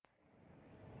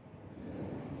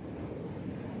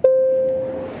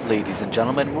Ladies and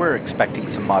gentlemen, we're expecting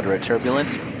some moderate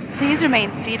turbulence. Please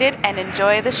remain seated and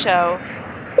enjoy the show.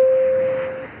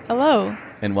 Hello.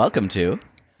 And welcome to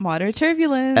Moderate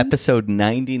Turbulence. episode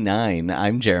 99.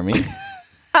 I'm Jeremy.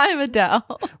 I'm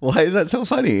Adele. Why is that so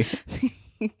funny?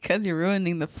 Because you're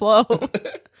ruining the flow.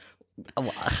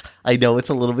 I know it's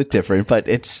a little bit different, but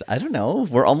I don't know.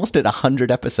 We're almost at 100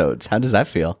 episodes. How does that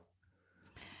feel?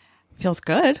 Feels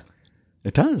good.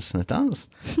 It does. It does.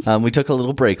 We took a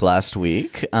little break last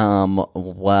week.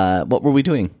 What were we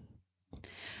doing?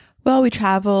 Well, we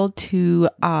traveled to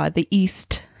the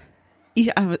East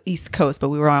Coast, but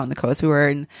we were on the coast. You were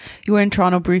in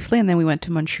Toronto briefly, and then we went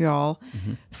to Montreal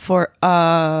for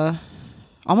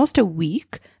almost a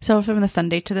week. So from the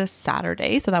Sunday to the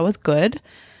Saturday. So that was good.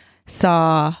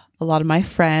 Saw a lot of my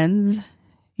friends.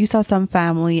 You saw some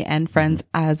family and friends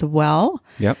as well.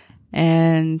 Yep.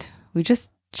 And we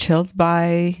just chilled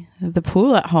by the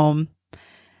pool at home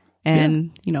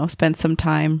and, spent some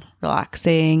time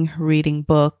relaxing, reading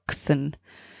books and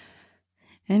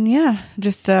yeah,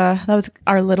 just that was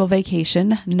our little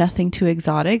vacation. Nothing too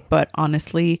exotic, but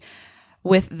honestly,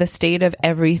 with the state of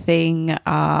everything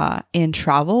in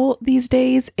travel these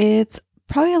days, it's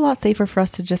probably a lot safer for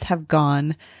us to just have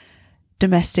gone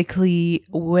domestically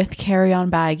with carry-on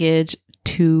baggage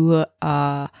to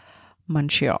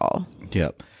Montreal.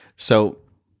 Yep. So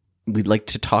we'd like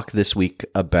to talk this week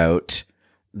about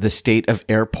the state of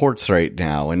airports right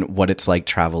now and what it's like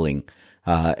traveling.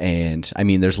 And I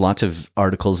mean, there's lots of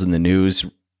articles in the news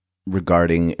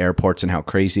regarding airports and how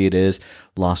crazy it is.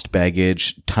 Lost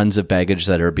baggage, tons of baggage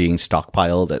that are being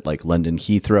stockpiled at like London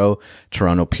Heathrow,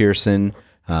 Toronto Pearson.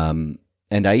 And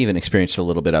I even experienced a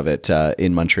little bit of it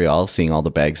in Montreal, seeing all the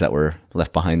bags that were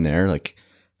left behind there. Like,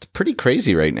 it's pretty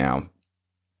crazy right now.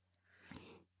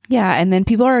 Yeah, and then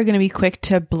people are going to be quick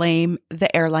to blame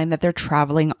the airline that they're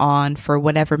traveling on for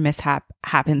whatever mishap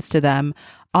happens to them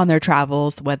on their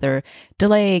travels, whether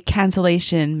delay,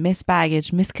 cancellation, missed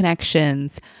baggage,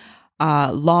 misconnections,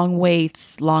 long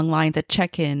waits, long lines at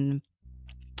check-in,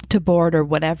 to board or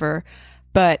whatever.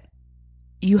 But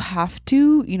you have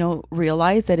to,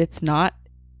 realize that it's not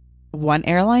one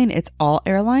airline, it's all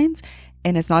airlines.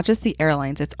 And it's not just the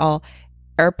airlines, it's all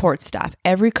airport staff.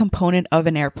 Every component of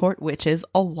an airport, which is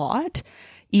a lot,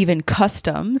 even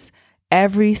customs,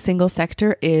 every single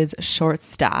sector is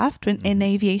short-staffed in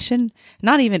aviation.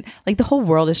 Not even, like the whole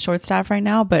world is short-staffed right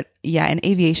now, but yeah, in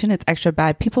aviation, it's extra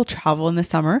bad. People travel in the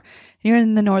summer. You're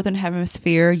in the Northern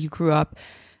Hemisphere, you grew up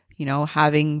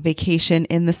having vacation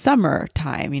in the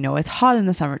summertime. It's hot in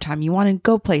the summertime. You want to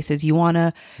go places. You want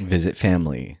to visit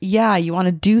family. Yeah, you want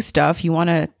to do stuff. You want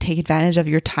to take advantage of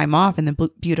your time off in the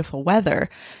beautiful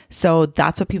weather. So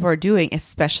that's what people are doing,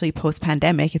 especially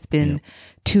post-pandemic. It's been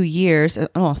 3 years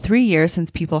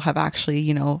since people have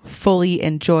actually, fully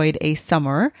enjoyed a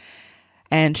summer.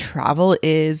 And travel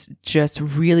is just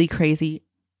really crazy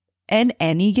in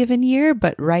any given year.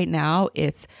 But right now,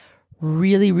 it's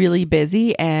really, really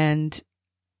busy, and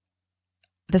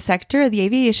the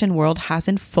aviation world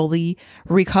hasn't fully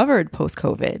recovered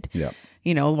post-COVID. Yeah.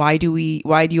 Why do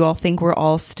you all think we're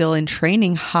all still in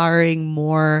training, hiring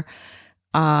more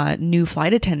new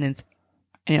flight attendants,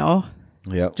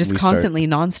 just constantly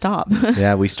nonstop.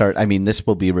 Yeah, we start. I mean, this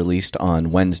will be released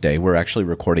on Wednesday. We're actually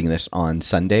recording this on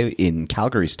Sunday in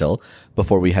Calgary still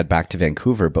before we head back to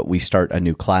Vancouver, but we start a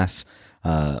new class.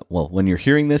 Well, when you're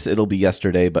hearing this, it'll be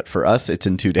yesterday, but for us, it's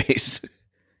in 2 days.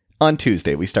 On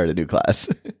Tuesday, we start a new class.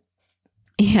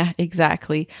 Yeah,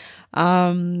 exactly.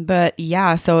 But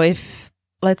yeah, so if,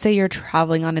 let's say you're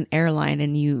traveling on an airline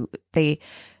and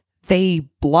they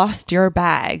lost your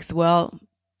bags, well,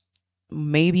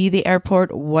 maybe the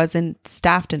airport wasn't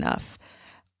staffed enough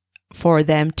for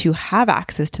them to have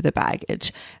access to the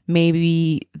baggage.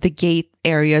 Maybe the gate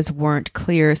areas weren't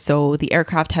clear, so the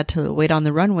aircraft had to wait on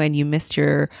the runway and you missed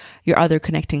your other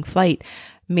connecting flight.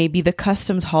 Maybe the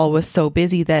customs hall was so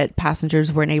busy that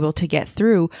passengers weren't able to get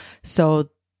through, so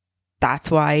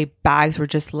that's why bags were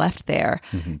just left there.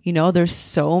 Mm-hmm. There's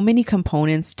so many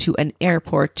components to an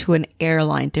airport, to an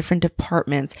airline, different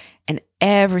departments, and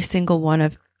every single one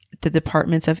of the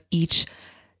departments of each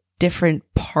different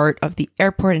part of the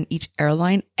airport and each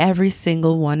airline, every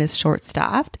single one is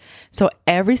short-staffed. So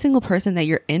every single person that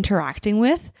you're interacting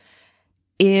with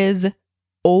is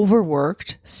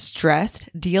overworked, stressed,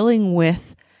 dealing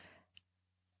with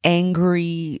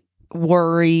angry,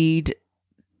 worried,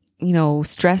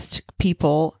 stressed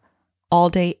people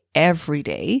all day, every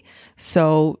day.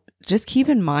 So just keep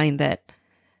in mind that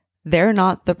they're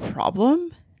not the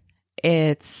problem.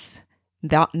 It's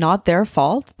not their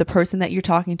fault. The person that you're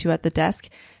talking to at the desk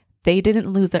They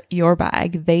didn't lose your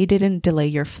bag. They didn't delay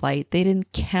your flight. They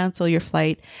didn't cancel your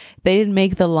flight. They didn't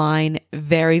make the line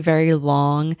very, very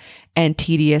long and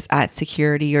tedious at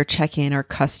security or check-in or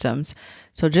customs.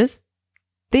 So just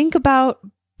think about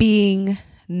being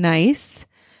nice,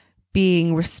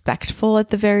 being respectful at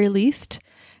the very least,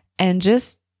 and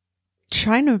just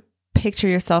trying to picture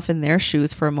yourself in their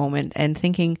shoes for a moment and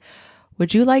thinking,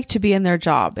 would you like to be in their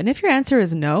job? And if your answer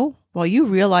is no, well, you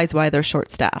realize why they're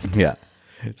short-staffed. Yeah.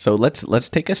 So let's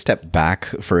take a step back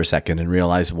for a second and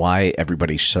realize why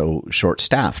everybody's so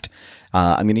short-staffed.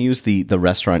 I'm going to use the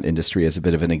restaurant industry as a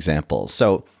bit of an example.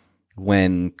 So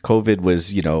when COVID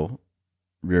was,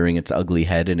 rearing its ugly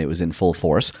head and it was in full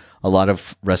force, a lot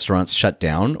of restaurants shut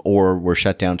down or were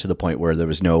shut down to the point where there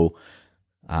was no,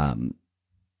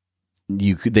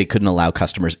 they couldn't allow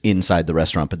customers inside the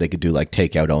restaurant, but they could do like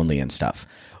takeout only and stuff.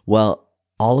 Well,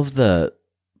 all of the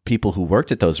people who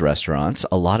worked at those restaurants,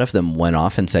 a lot of them went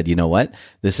off and said, you know what,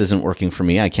 this isn't working for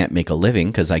me. I can't make a living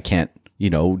because I can't,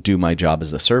 do my job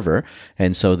as a server.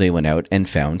 And so they went out and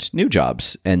found new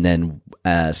jobs. And then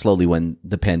slowly when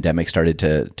the pandemic started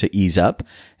to ease up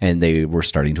and they were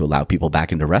starting to allow people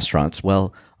back into restaurants,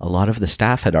 well, a lot of the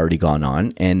staff had already gone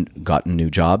on and gotten new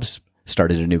jobs,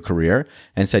 started a new career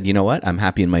and said, you know what, I'm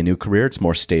happy in my new career. It's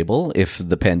more stable. If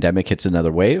the pandemic hits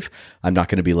another wave, I'm not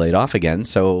going to be laid off again.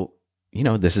 So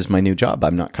this is my new job.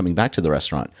 I'm not coming back to the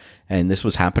restaurant. And this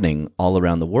was happening all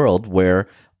around the world where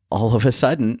all of a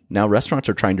sudden now restaurants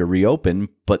are trying to reopen,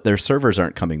 but their servers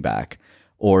aren't coming back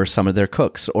or some of their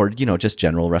cooks or, just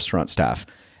general restaurant staff.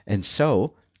 And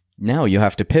so now you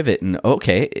have to pivot and,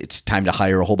 okay, it's time to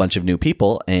hire a whole bunch of new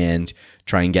people and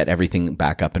try and get everything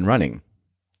back up and running.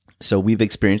 So we've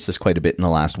experienced this quite a bit in the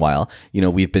last while.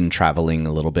 We've been traveling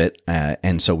a little bit,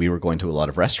 and so we were going to a lot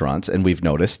of restaurants, and we've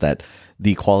noticed that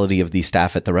the quality of the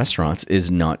staff at the restaurants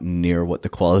is not near what the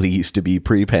quality used to be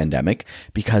pre-pandemic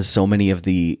because so many of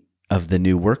the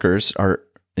new workers are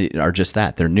just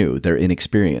that. They're new. They're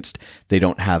inexperienced. They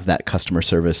don't have that customer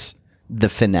service, the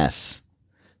finesse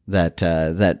that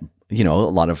a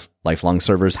lot of lifelong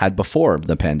servers had before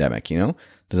the pandemic. Does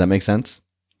that make sense?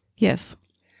 Yes.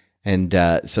 And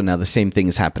so now the same thing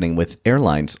is happening with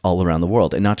airlines all around the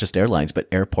world, and not just airlines, but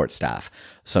airport staff.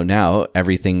 So now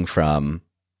everything from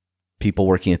people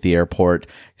working at the airport,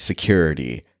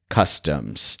 security,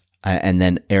 customs, and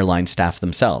then airline staff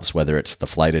themselves, whether it's the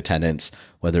flight attendants,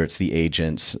 whether it's the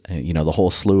agents, the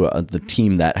whole slew of the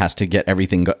team that has to get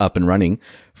everything up and running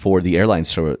for the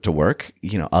airlines to work.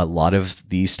 A lot of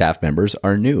these staff members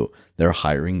are new. They're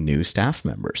hiring new staff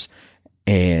members,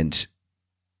 and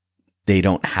they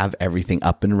don't have everything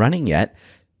up and running yet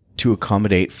to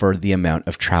accommodate for the amount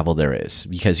of travel there is,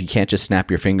 because you can't just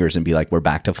snap your fingers and be like, we're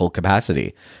back to full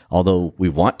capacity. Although we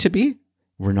want to be,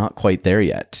 we're not quite there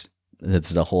yet.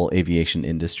 That's the whole aviation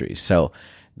industry. So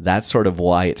that's sort of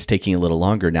why it's taking a little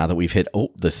longer now that we've hit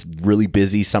this really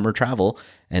busy summer travel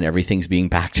and everything's being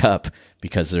backed up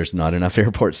because there's not enough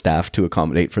airport staff to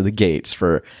accommodate for the gates,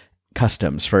 for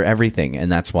customs, for everything.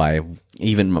 And that's why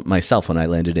even myself, when I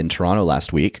landed in Toronto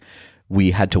last week,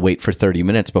 we had to wait for 30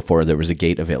 minutes before there was a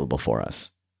gate available for us.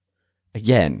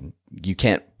 Again, you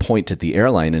can't point at the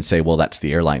airline and say, well, that's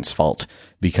the airline's fault,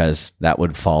 because that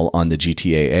would fall on the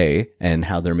GTAA and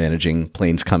how they're managing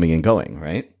planes coming and going,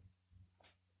 right?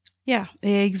 Yeah,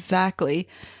 exactly.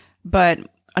 But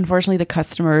unfortunately, the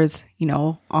customers,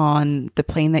 on the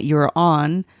plane that you were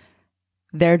on,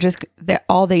 they're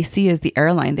all they see is the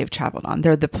airline they've traveled on.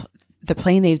 They're the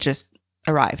plane they've just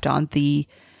arrived on. The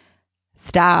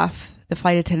staff, the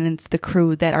flight attendants, the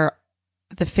crew that are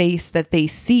the face that they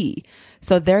see.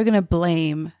 So they're going to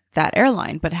blame that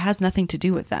airline, but it has nothing to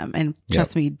do with them. And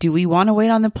trust me, do we want to wait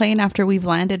on the plane after we've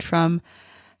landed from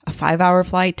a 5-hour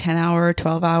flight, 10-hour,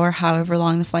 12-hour, however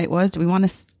long the flight was? Do we want to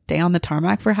stay on the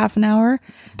tarmac for half an hour?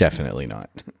 Definitely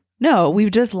not. No,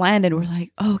 we've just landed. We're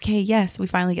like, okay, yes, we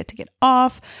finally get to get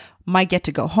off. Might get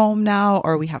to go home now,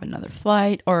 or we have another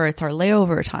flight, or it's our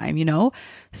layover time,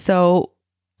 So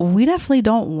we definitely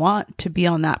don't want to be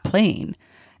on that plane.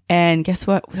 And guess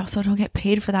what? We also don't get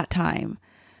paid for that time,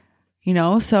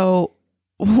 so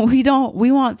we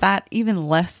want that even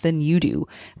less than you do.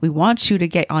 We want you to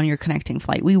get on your connecting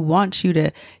flight. We want you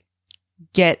to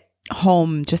get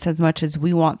home just as much as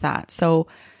we want that. So,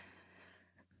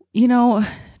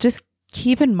 just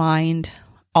keep in mind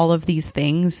all of these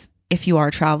things. If you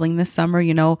are traveling this summer,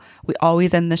 we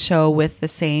always end the show with the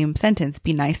same sentence: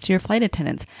 be nice to your flight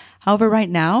attendants. However, right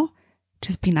now,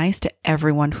 just be nice to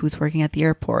everyone who's working at the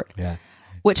airport. Yeah.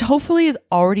 Which hopefully is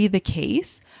already the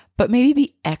case, but maybe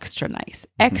be extra nice.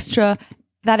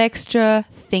 That extra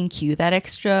thank you, that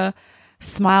extra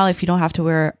smile if you don't have to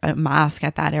wear a mask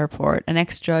at that airport, an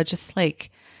extra just like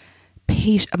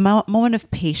a moment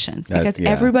of patience, because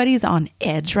everybody's on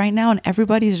edge right now and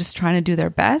everybody's just trying to do their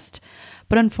best.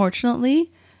 But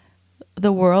unfortunately,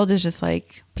 the world is just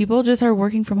like, people just are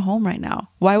working from home right now.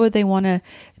 Why would they want to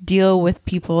deal with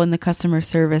people in the customer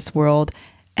service world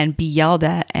and be yelled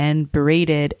at and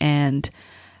berated and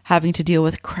having to deal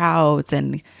with crowds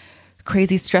and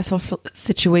crazy stressful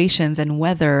situations and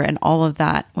weather and all of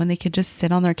that, when they could just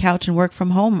sit on their couch and work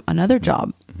from home, another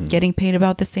job, getting paid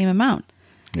about the same amount?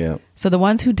 Yeah. So the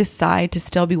ones who decide to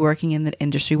still be working in the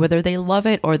industry, whether they love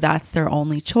it or that's their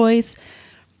only choice,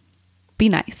 be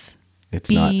nice.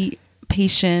 Be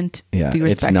patient. Yeah, be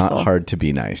respectful. It's not hard to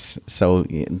be nice. So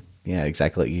yeah,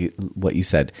 exactly what you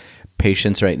said.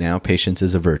 Patience right now. Patience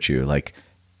is a virtue. Like,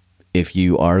 if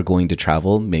you are going to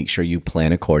travel, make sure you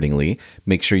plan accordingly.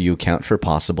 Make sure you account for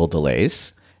possible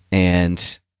delays,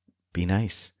 and be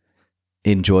nice.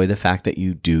 Enjoy the fact that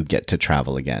you do get to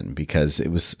travel again, because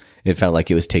it felt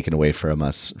like it was taken away from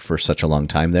us for such a long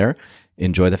time there.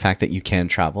 Enjoy the fact that you can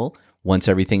travel. Once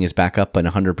everything is back up and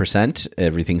 100%,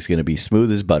 everything's going to be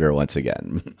smooth as butter once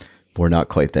again. We're not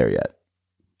quite there yet.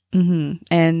 Mm-hmm.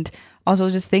 And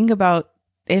also just think about,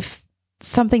 if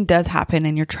something does happen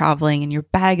and you're traveling and your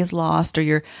bag is lost,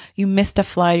 or you missed a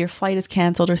flight, your flight is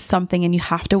canceled or something, and you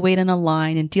have to wait in a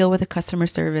line and deal with a customer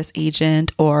service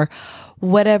agent or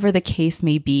whatever the case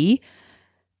may be.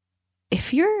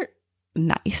 If you're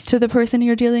nice to the person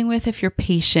you're dealing with, if you're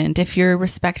patient, if you're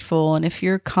respectful, and if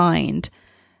you're kind,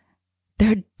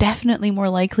 they're definitely more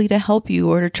likely to help you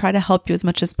or to try to help you as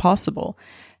much as possible.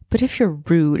 But if you're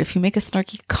rude, if you make a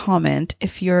snarky comment,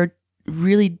 if you're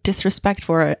really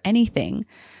disrespectful or anything,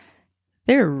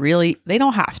 they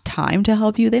don't have time to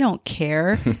help you. They don't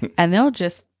care. And they'll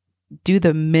just do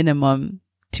the minimum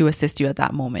to assist you at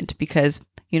that moment, because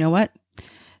you know what?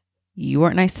 You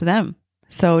weren't nice to them.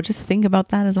 So just think about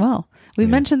that as well. We've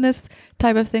mentioned this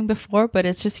type of thing before, but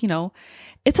it's just,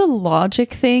 it's a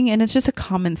logic thing and it's just a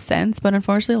common sense. But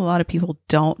unfortunately, a lot of people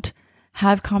don't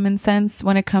have common sense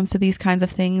when it comes to these kinds of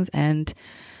things. And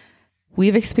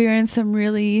we've experienced some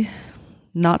really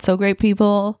not so great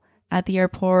people at the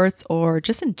airports or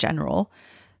just in general.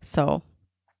 So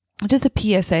just a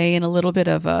PSA and a little bit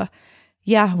of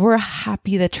we're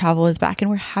happy that travel is back, and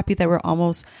we're happy that we're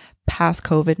almost past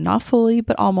COVID, not fully,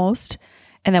 but almost.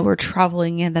 And that we're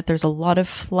traveling, and that there's a lot of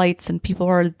flights and people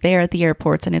are there at the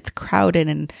airports and it's crowded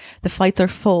and the flights are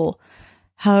full.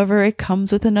 However, it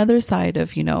comes with another side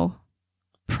of,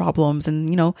 problems.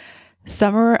 And,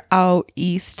 summer out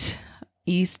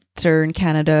eastern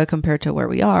Canada compared to where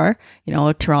we are,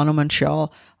 Toronto,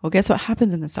 Montreal. Well, guess what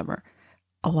happens in the summer?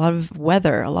 A lot of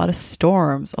weather, a lot of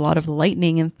storms, a lot of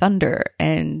lightning and thunder.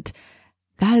 And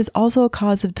that is also a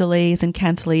cause of delays and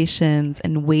cancellations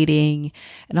and waiting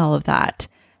and all of that.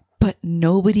 But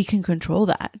nobody can control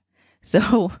that.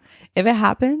 So if it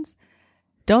happens,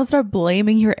 don't start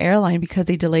blaming your airline because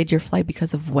they delayed your flight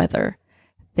because of weather.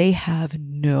 They have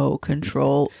no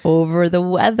control over the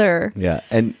weather. Yeah.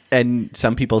 And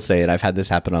some people say, and I've had this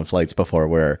happen on flights before,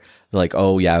 where they're like,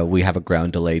 oh yeah, we have a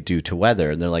ground delay due to weather.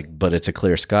 And they're like, but it's a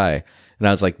clear sky. And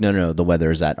I was like, no, the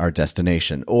weather is at our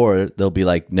destination. Or they'll be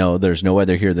like, no, there's no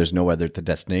weather here. There's no weather at the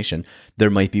destination. There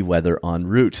might be weather en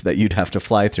route that you'd have to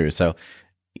fly through. So,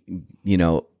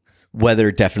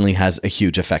 weather definitely has a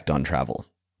huge effect on travel.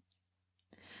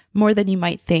 More than you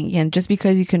might think. And just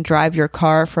because you can drive your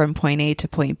car from point A to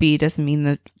point B doesn't mean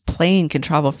the plane can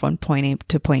travel from point A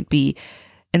to point B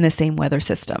in the same weather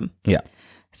system. Yeah.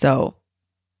 So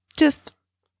just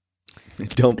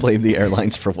don't blame the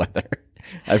airlines for weather.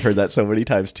 I've heard that so many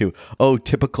times too. Oh,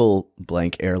 typical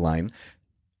blank airline.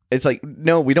 It's like,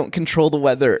 no, we don't control the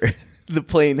weather. The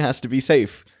plane has to be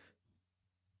safe.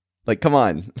 Like, come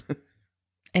on.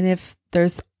 And if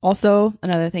there's also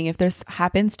another thing, if there's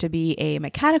happens to be a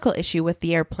mechanical issue with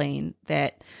the airplane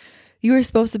that you were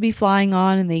supposed to be flying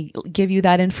on and they give you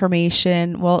that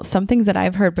information. Well, some things that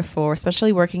I've heard before,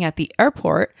 especially working at the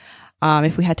airport,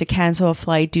 if we had to cancel a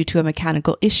flight due to a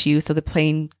mechanical issue, so the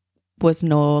plane was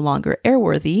no longer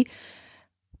airworthy,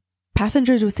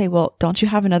 passengers would say, well, don't you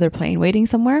have another plane waiting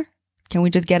somewhere? Can we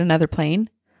just get another plane?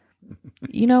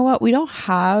 You know what? We don't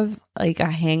have like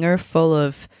a hangar full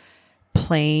of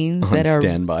planes that are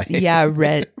standby.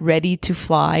 ready to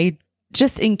fly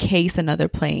just in case another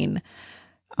plane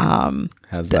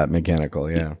has that mechanical.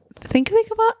 Yeah. Think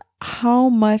about how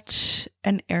much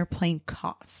an airplane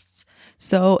costs.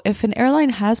 So if an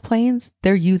airline has planes,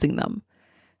 they're using them.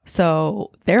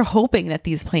 So they're hoping that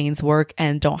these planes work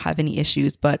and don't have any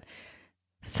issues, but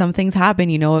some things happen.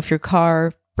 If your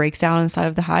car breaks down on the side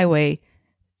of the highway,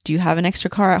 Do you have an extra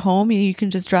car at home you can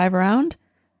just drive around?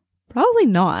 Probably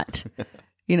not.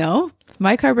 If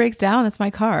my car breaks down, that's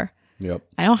my car. Yep.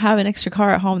 I don't have an extra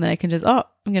car at home that I can just, I'm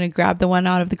going to grab the one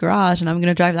out of the garage and I'm going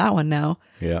to drive that one now.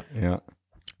 Yeah. Yeah.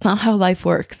 It's not how life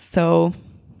works. So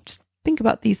just think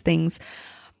about these things.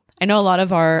 I know a lot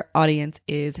of our audience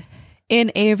is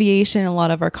in aviation, a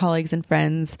lot of our colleagues and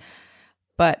friends,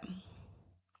 but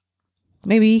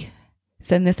maybe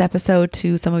send this episode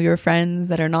to some of your friends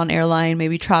that are non-airline,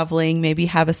 maybe traveling, maybe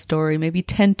have a story, maybe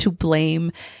tend to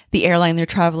blame the airline they're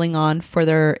traveling on for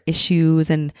their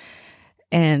issues and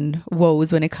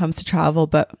woes when it comes to travel.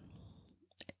 But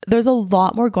there's a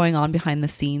lot more going on behind the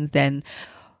scenes than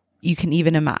you can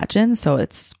even imagine. So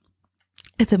it's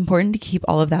important to keep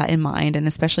all of that in mind. And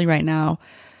especially right now,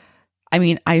 I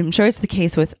mean, I'm sure it's the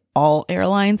case with all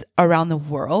airlines around the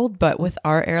world, but with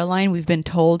our airline, we've been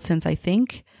told since I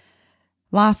think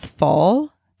last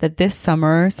fall that this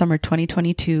summer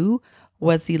 2022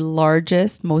 was the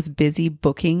largest, most busy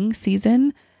booking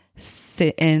season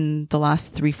in the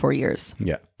last 3-4 years.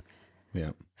 Yeah.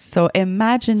 Yeah. So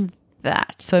imagine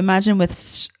that. So imagine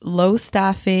with low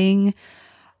staffing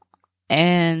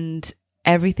and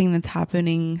everything that's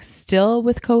happening still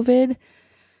with COVID,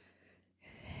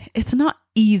 it's not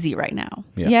easy right now.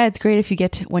 Yeah, it's great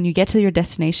if when you get to your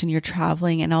destination, you're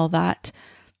traveling and all that.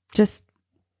 Just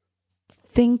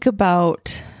think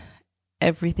about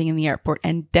everything in the airport,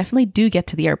 and definitely do get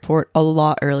to the airport a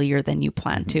lot earlier than you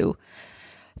plan to.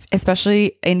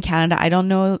 Especially in Canada. I don't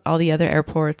know all the other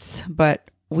airports, but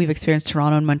we've experienced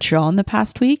Toronto and Montreal in the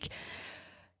past week.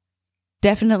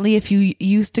 Definitely, if you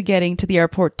used to getting to the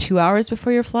airport 2 hours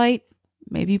before your flight,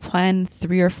 maybe plan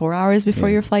 3 or 4 hours before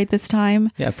your flight this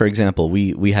time. Yeah, for example,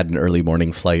 we had an early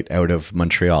morning flight out of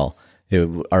Montreal.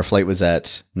 Our flight was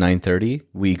at 9:30.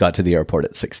 We got to the airport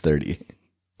at 6:30.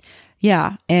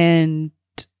 Yeah, and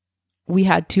we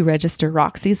had to register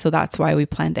Roxy, so that's why we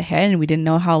planned ahead, and we didn't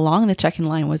know how long the check-in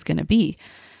line was going to be.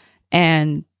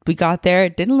 And we got there,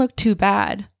 it didn't look too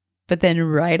bad. But then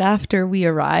right after we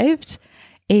arrived,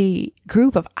 a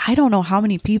group of, I don't know how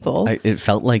many people. It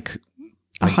felt like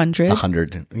 100.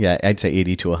 100. Yeah, I'd say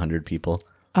 80 to 100 people.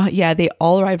 Yeah, they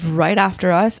all arrived right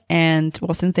after us. And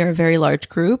well, since they're a very large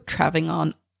group traveling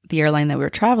on the airline that we were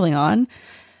traveling on,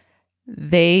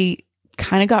 they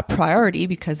kind of got priority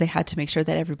because they had to make sure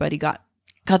that everybody got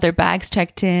their bags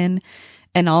checked in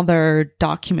and all their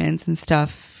documents and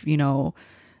stuff,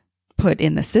 put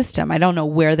in the system. I don't know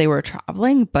where they were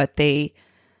traveling, but there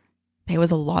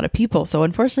was a lot of people. So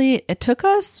unfortunately, it took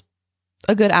us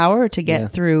a good hour to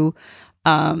get through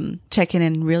check-in,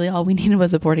 and really all we needed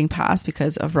was a boarding pass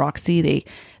because of Roxy.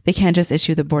 They can't just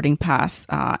issue the boarding pass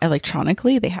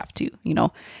electronically. They have to,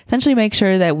 essentially make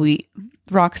sure that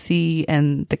Roxy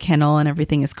and the kennel and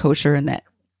everything is kosher and that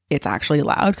it's actually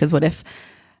allowed. Because what if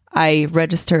I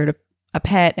registered a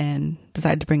pet and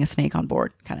decided to bring a snake on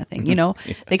board, kind of thing?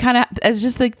 They kind of, it's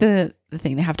just like the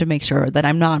thing. They have to make sure that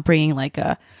I'm not bringing like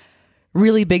a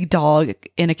really big dog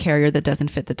in a carrier that doesn't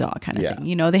fit the dog, kind of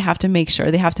thing. They have to make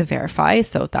sure, they have to verify.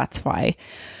 So that's why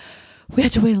we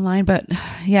had to wait in line. But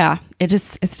yeah, it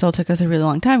still took us a really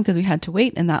long time because we had to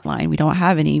wait in that line. We don't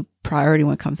have any priority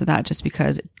when it comes to that, just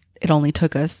because it only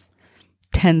took us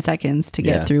 10 seconds to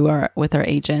get through with our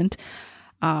agent.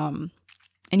 And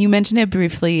you mentioned it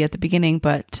briefly at the beginning,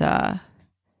 but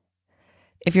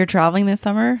if you're traveling this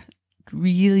summer,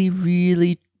 really,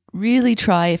 really, really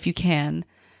try, if you can,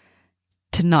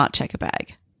 to not check a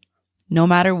bag. No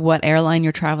matter what airline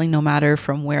you're traveling, no matter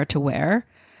from where to where,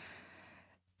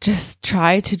 just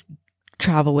try to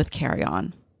travel with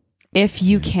carry-on. If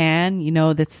you can,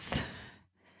 that's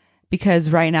because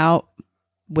right now,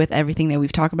 with everything that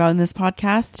we've talked about in this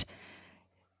podcast,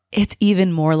 it's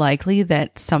even more likely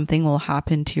that something will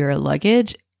happen to your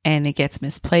luggage and it gets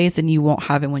misplaced and you won't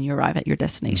have it when you arrive at your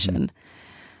destination. Mm-hmm.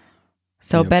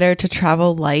 So better to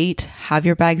travel light, have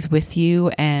your bags with you,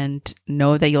 and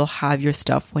know that you'll have your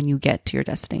stuff when you get to your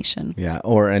destination. Yeah.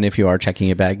 And if you are checking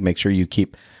a bag, make sure you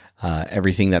keep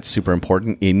everything that's super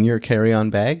important in your carry-on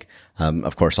bag.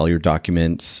 Of course, all your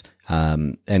documents,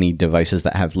 any devices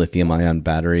that have lithium-ion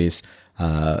batteries,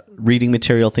 reading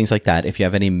material, things like that. If you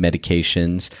have any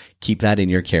medications, keep that in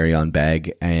your carry-on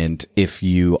bag. And if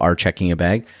you are checking a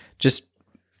bag, just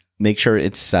make sure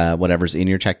it's whatever's in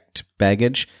your checked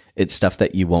baggage. It's stuff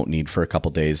that you won't need for a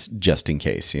couple days, just in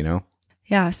case,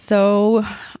 Yeah. So,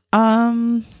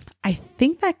 I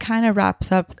think that kind of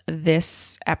wraps up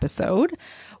this episode.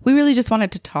 We really just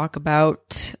wanted to talk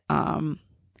about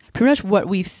pretty much what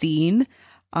we've seen,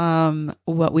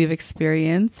 what we've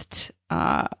experienced.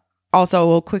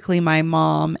 Also, quickly, my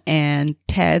mom and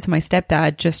Ted, my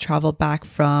stepdad, just traveled back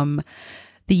from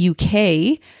the UK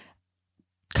a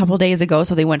couple days ago.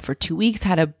 So they went for 2 weeks,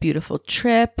 had a beautiful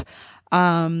trip.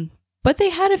 But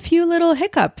they had a few little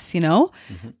hiccups,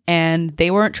 and they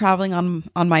weren't traveling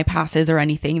on my passes or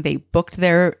anything. They booked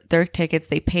their tickets.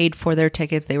 They paid for their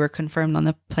tickets. They were confirmed on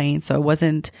the plane. So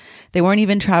they weren't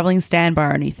even traveling standby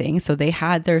or anything. So they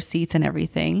had their seats and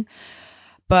everything,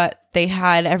 but they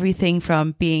had everything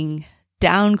from being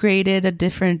downgraded a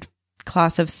different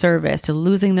class of service to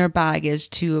losing their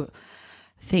baggage to,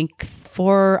 I think,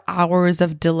 4 hours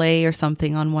of delay or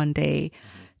something on one day.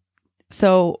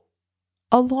 So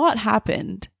a lot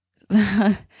happened.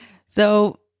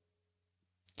 So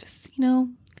just,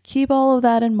 keep all of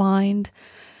that in mind.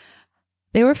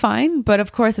 They were fine, but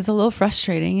of course it's a little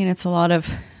frustrating and it's a lot of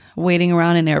waiting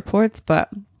around in airports, but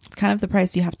it's kind of the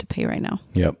price you have to pay right now.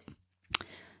 Yep.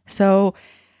 So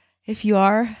if you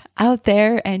are out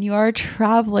there and you are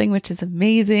traveling, which is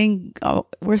amazing,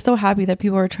 we're so happy that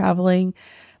people are traveling,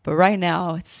 but right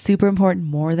now it's super important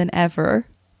more than ever.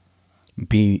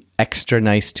 Be extra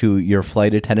nice to your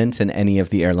flight attendants and any of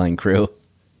the airline crew.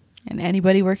 And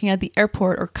anybody working at the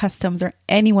airport or customs or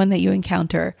anyone that you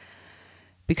encounter.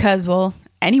 Because,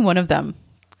 any one of them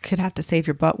could have to save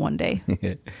your butt one day.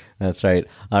 That's right.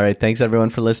 All right. Thanks, everyone,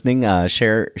 for listening.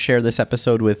 Share this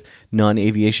episode with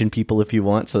non-aviation people if you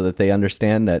want, so that they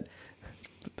understand that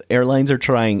airlines are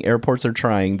trying, airports are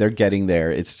trying, they're getting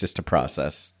there. It's just a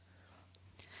process.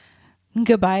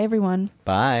 Goodbye, everyone.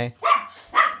 Bye.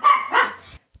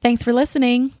 Thanks for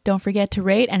listening. Don't forget to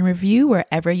rate and review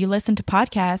wherever you listen to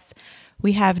podcasts.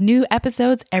 We have new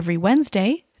episodes every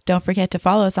Wednesday. Don't forget to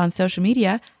follow us on social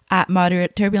media at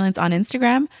Moderate Turbulence on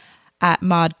Instagram, at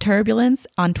Mod Turbulence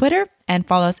on Twitter, and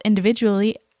follow us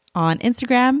individually on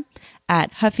Instagram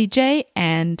at HuffyJ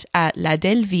and at La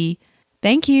Delvie.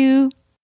 Thank you.